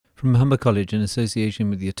From Humber College in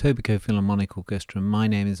association with the Etobicoke Philharmonic Orchestra, my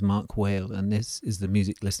name is Mark Whale and this is the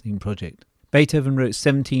Music Listening Project. Beethoven wrote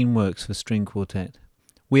 17 works for string quartet.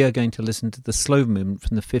 We are going to listen to the slow movement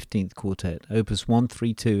from the 15th Quartet, Opus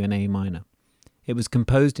 132 in A minor. It was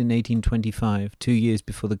composed in 1825, 2 years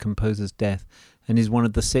before the composer's death, and is one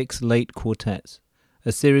of the 6 late quartets,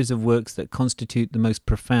 a series of works that constitute the most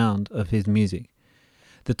profound of his music.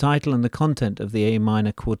 The title and the content of the A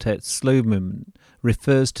minor quartet's slow movement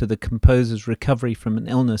refers to the composer's recovery from an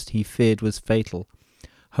illness he feared was fatal.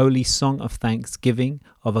 Holy Song of Thanksgiving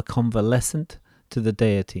of a Convalescent to the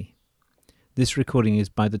Deity. This recording is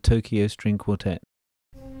by the Tokyo String Quartet.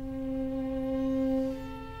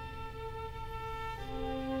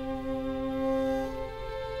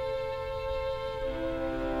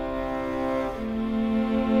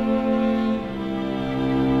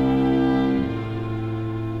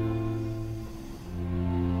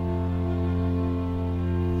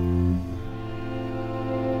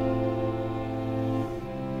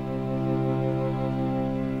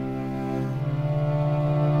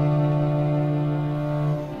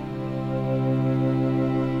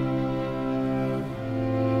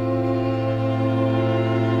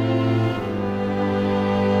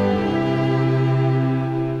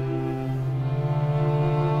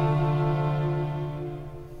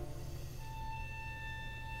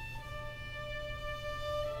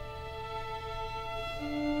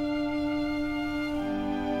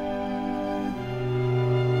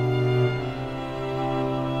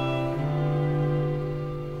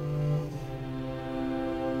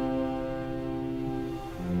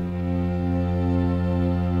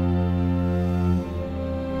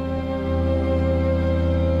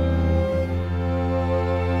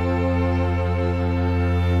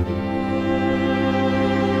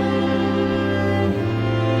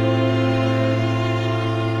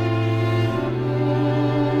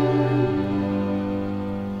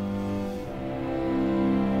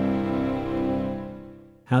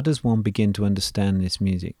 How does one begin to understand this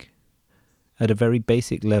music? At a very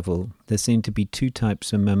basic level, there seem to be 2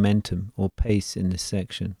 types of momentum or pace in this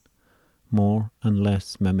section. More and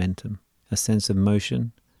less momentum, a sense of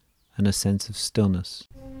motion and a sense of stillness.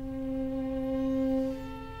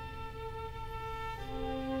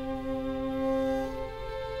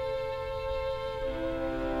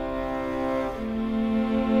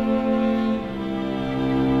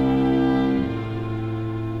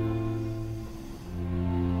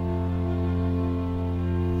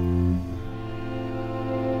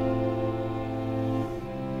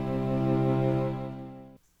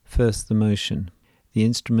 First, the motion. The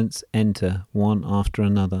instruments enter one after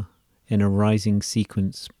another in a rising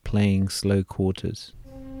sequence, playing slow quarters.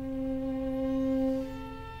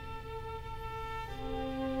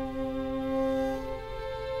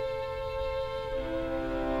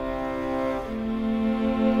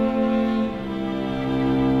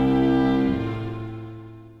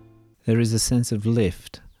 There is a sense of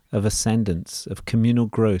lift, of ascendance, of communal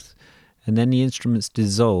growth, and then the instruments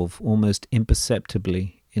dissolve almost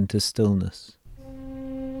imperceptibly into stillness.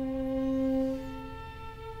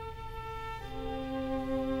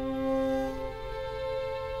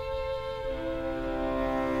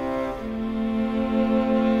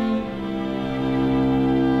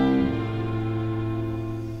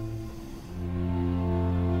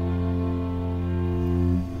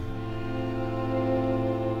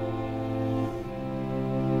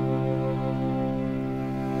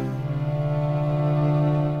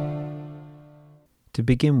 To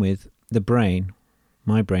begin with, the brain,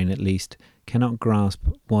 my brain at least, cannot grasp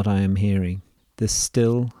what I am hearing. The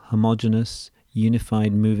still, homogeneous,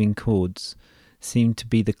 unified moving chords seem to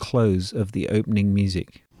be the close of the opening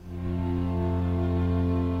music.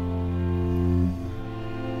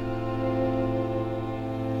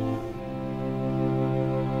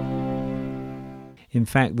 In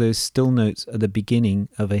fact, those still notes are the beginning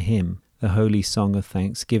of a hymn, the Holy Song of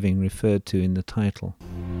Thanksgiving referred to in the title.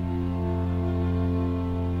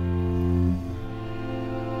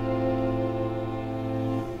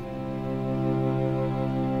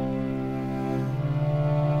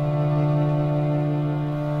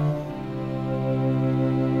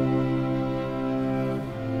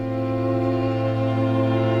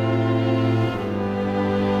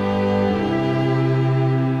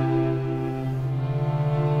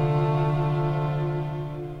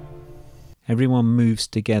 Everyone moves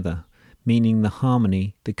together, meaning the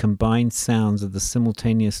harmony, the combined sounds of the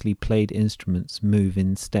simultaneously played instruments move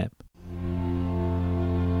in step.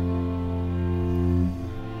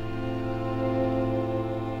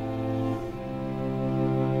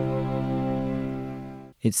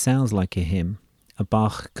 It sounds like a hymn, a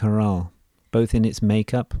Bach chorale, both in its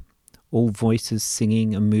makeup all voices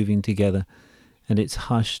singing and moving together, and its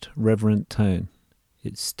hushed, reverent tone,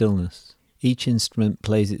 its stillness. Each instrument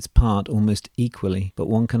plays its part almost equally, but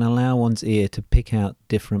one can allow one's ear to pick out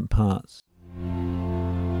different parts.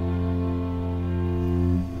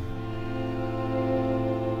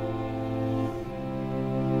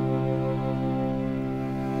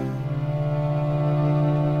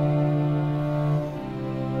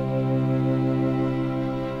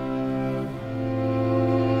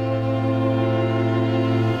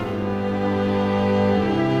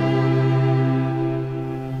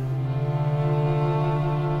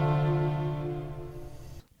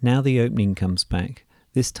 Now the opening comes back.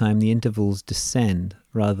 This time the intervals descend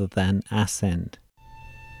rather than ascend.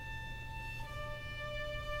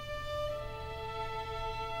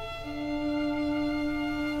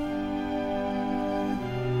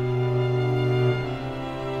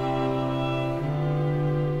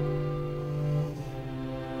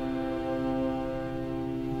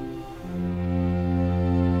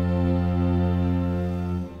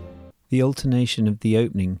 The alternation of the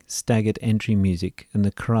opening, staggered entry music and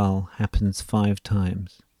the chorale happens 5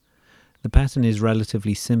 times. The pattern is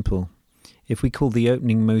relatively simple. If we call the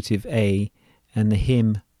opening motive A and the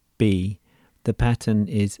hymn B, the pattern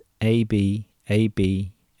is A-B,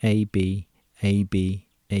 A-B, A-B, A-B,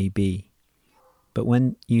 A-B. But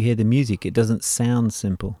when you hear the music, it doesn't sound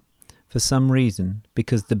simple. For some reason,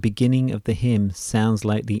 because the beginning of the hymn sounds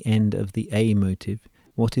like the end of the A motive,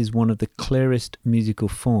 what is one of the clearest musical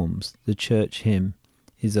forms, the church hymn,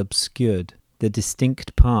 is obscured. The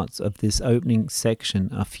distinct parts of this opening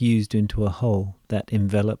section are fused into a whole that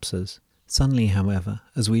envelops us. Suddenly, however,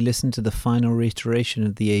 as we listen to the final reiteration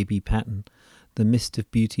of the A-B pattern, the mist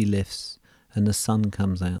of beauty lifts and the sun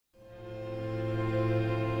comes out.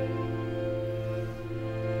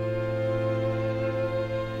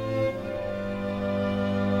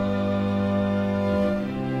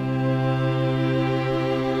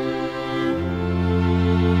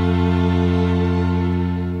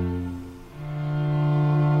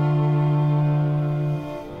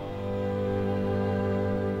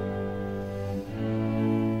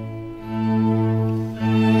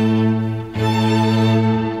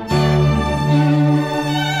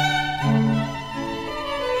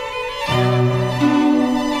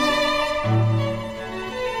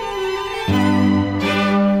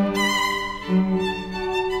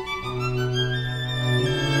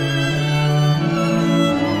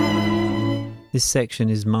 This section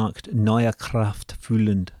is marked Neue Kraft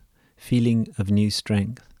fühlend, feeling of new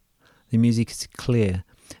strength. The music is clear,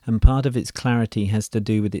 and part of its clarity has to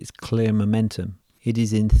do with its clear momentum. It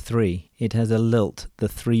is in 3. It has a lilt the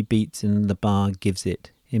 3 beats in the bar gives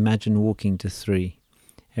it. Imagine walking to 3.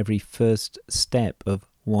 Every first step of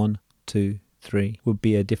 1, 2, 3 would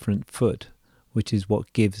be a different foot, which is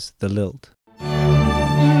what gives the lilt.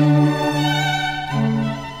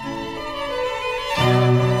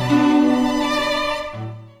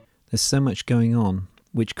 There's so much going on,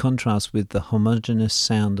 which contrasts with the homogeneous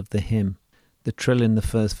sound of the hymn, the trill in the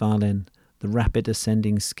first violin, the rapid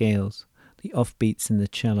ascending scales, the offbeats in the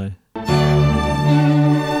cello.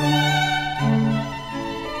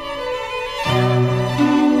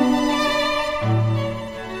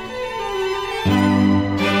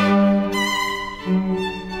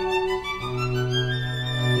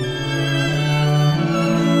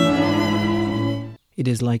 It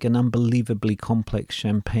is like an unbelievably complex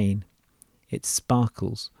champagne. It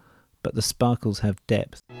sparkles, but the sparkles have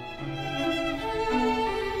depth.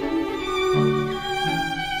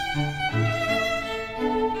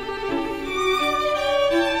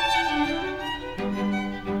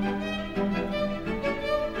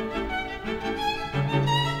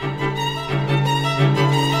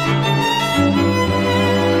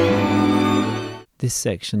 This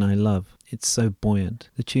section I love. It's so buoyant.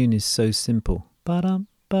 The tune is so simple. Ba-dum,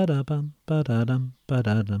 ba-da-bum, ba-da-dum,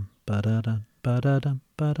 ba-da-dum, ba-da-dum, ba-da-dum,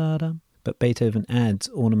 ba-da-dum. But Beethoven adds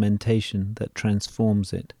ornamentation that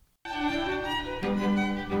transforms it.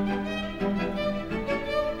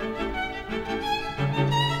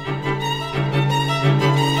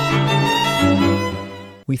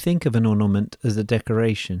 We think of an ornament as a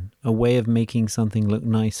decoration, a way of making something look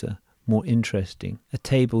nicer, more interesting, a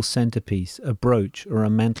table centerpiece, a brooch, or a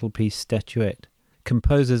mantelpiece statuette.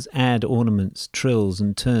 Composers add ornaments, trills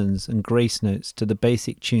and turns and grace notes to the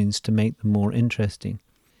basic tunes to make them more interesting.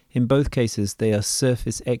 In both cases, they are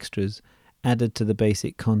surface extras added to the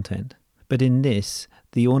basic content. But in this,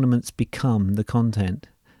 the ornaments become the content.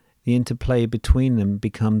 The interplay between them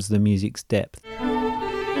becomes the music's depth.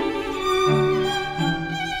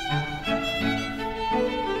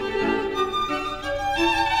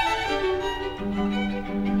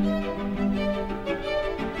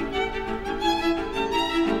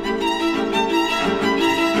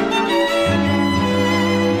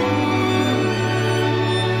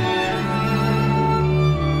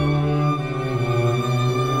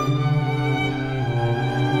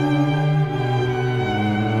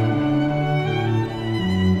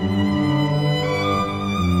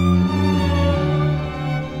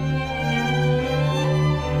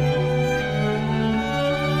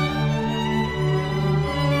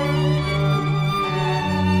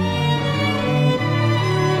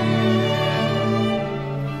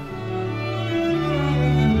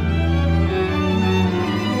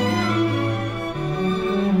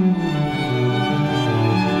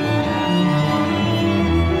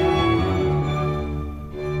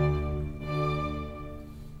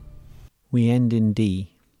 We end in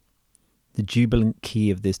D, the jubilant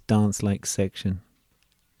key of this dance-like section.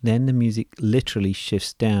 Then the music literally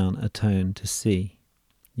shifts down a tone to C.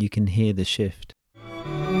 You can hear the shift.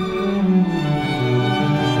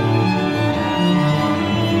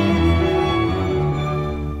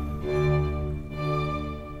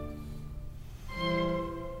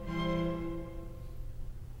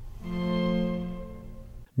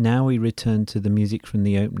 Now we return to the music from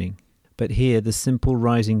the opening, but here the simple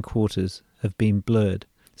rising quarters have been blurred,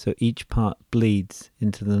 so each part bleeds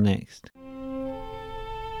into the next.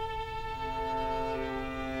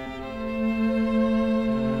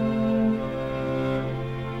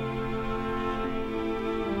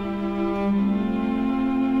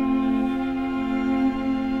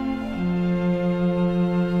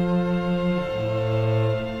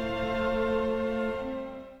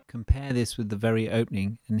 Compare this with the very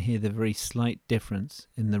opening and hear the very slight difference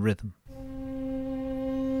in the rhythm.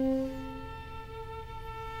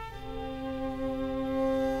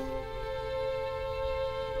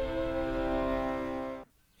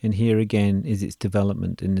 And here again is its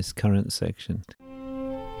development in this current section.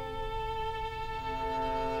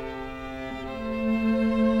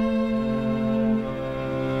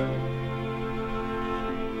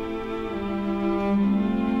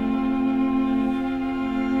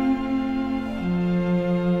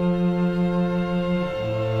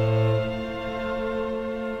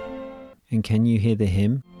 And can you hear the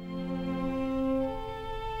hymn?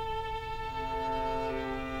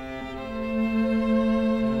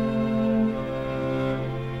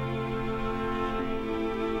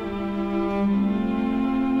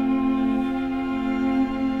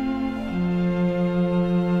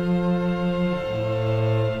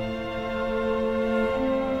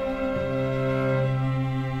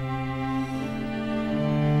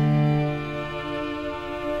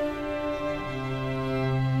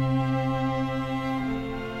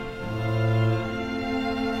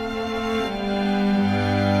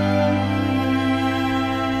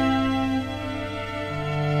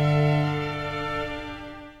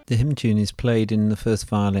 The hymn tune is played in the first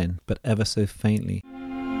violin, but ever so faintly.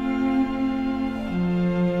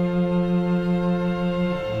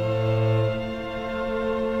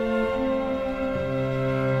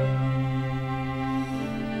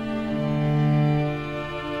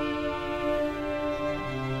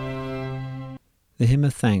 The hymn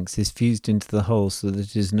of thanks is fused into the whole so that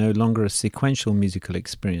it is no longer a sequential musical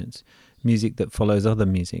experience, music that follows other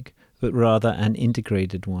music, but rather an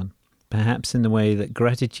integrated one. Perhaps in the way that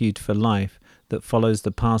gratitude for life that follows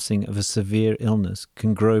the passing of a severe illness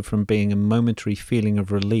can grow from being a momentary feeling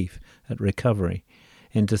of relief at recovery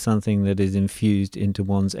into something that is infused into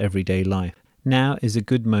one's everyday life. Now is a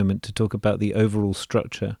good moment to talk about the overall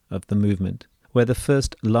structure of the movement, where the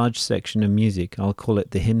first large section of music, I'll call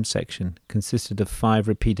it the hymn section, consisted of 5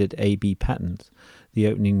 repeated A-B patterns, the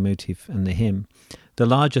opening motif and the hymn. The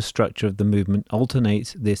larger structure of the movement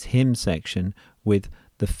alternates this hymn section with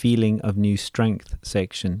the feeling of new strength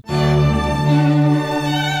section.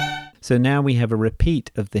 So now we have a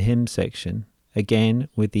repeat of the hymn section, again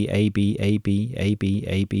with the A-B, A-B, A-B,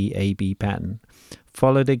 A-B, A-B pattern,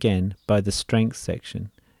 followed again by the strength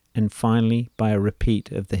section, and finally by a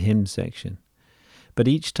repeat of the hymn section. But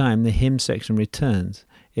each time the hymn section returns,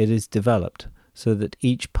 it is developed so that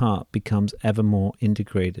each part becomes ever more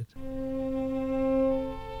integrated.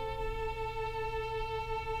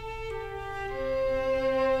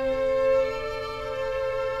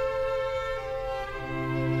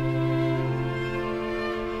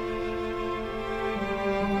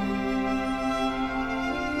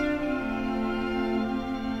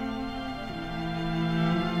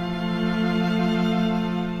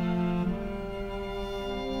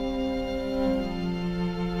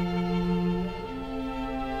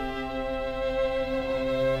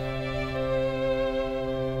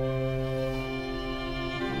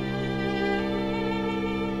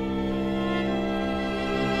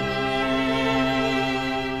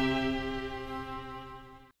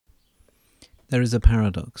 There is a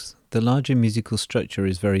paradox. The larger musical structure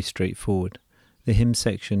is very straightforward. The hymn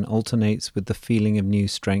section alternates with the feeling of new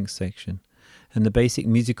strength section, and the basic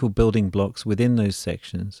musical building blocks within those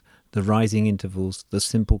sections, the rising intervals, the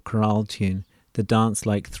simple chorale tune, the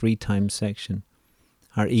dance-like 3-time section,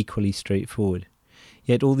 are equally straightforward.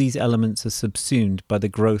 Yet all these elements are subsumed by the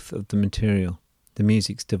growth of the material, the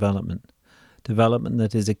music's development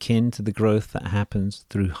that is akin to the growth that happens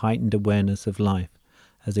through heightened awareness of life,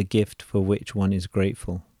 as a gift for which one is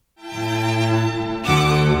grateful.